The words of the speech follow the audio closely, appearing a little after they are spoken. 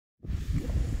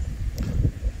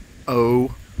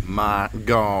Oh my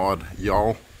God,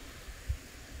 y'all.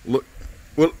 Look,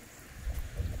 well,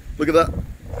 look at that.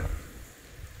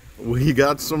 We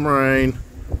got some rain.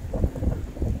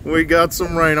 We got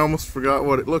some rain. Almost forgot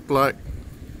what it looked like.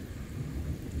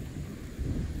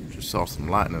 Just saw some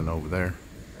lightning over there.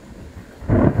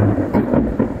 Oh.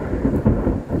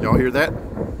 Y'all hear that?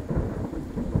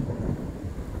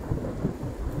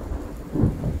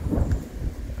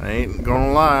 I ain't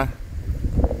gonna lie.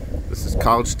 This is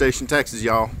College Station, Texas,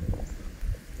 y'all.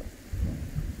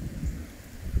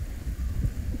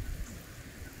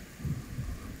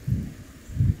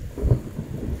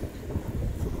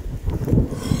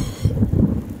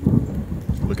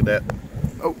 Look at that.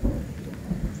 Oh,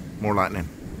 more lightning.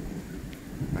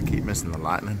 I keep missing the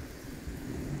lightning.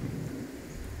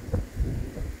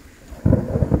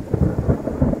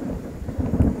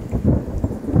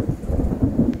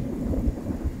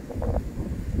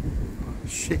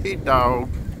 Sheepdog.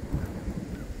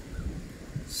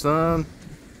 Son.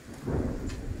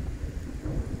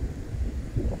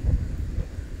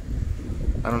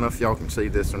 I don't know if y'all can see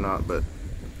this or not, but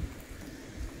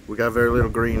we got very little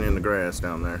green in the grass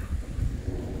down there.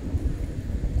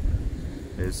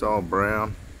 It's all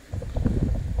brown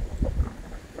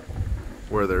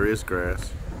where there is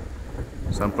grass.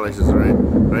 Some places there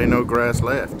ain't no grass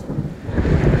left.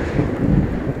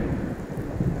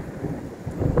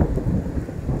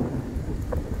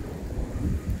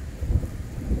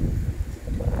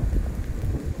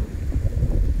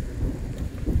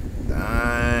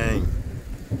 Dang.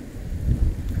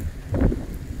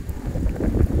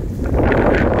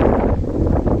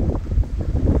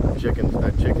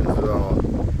 That chickens is all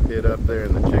hid up there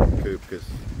in the chicken coop because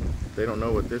they don't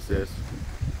know what this is.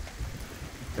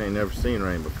 They ain't never seen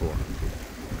rain before.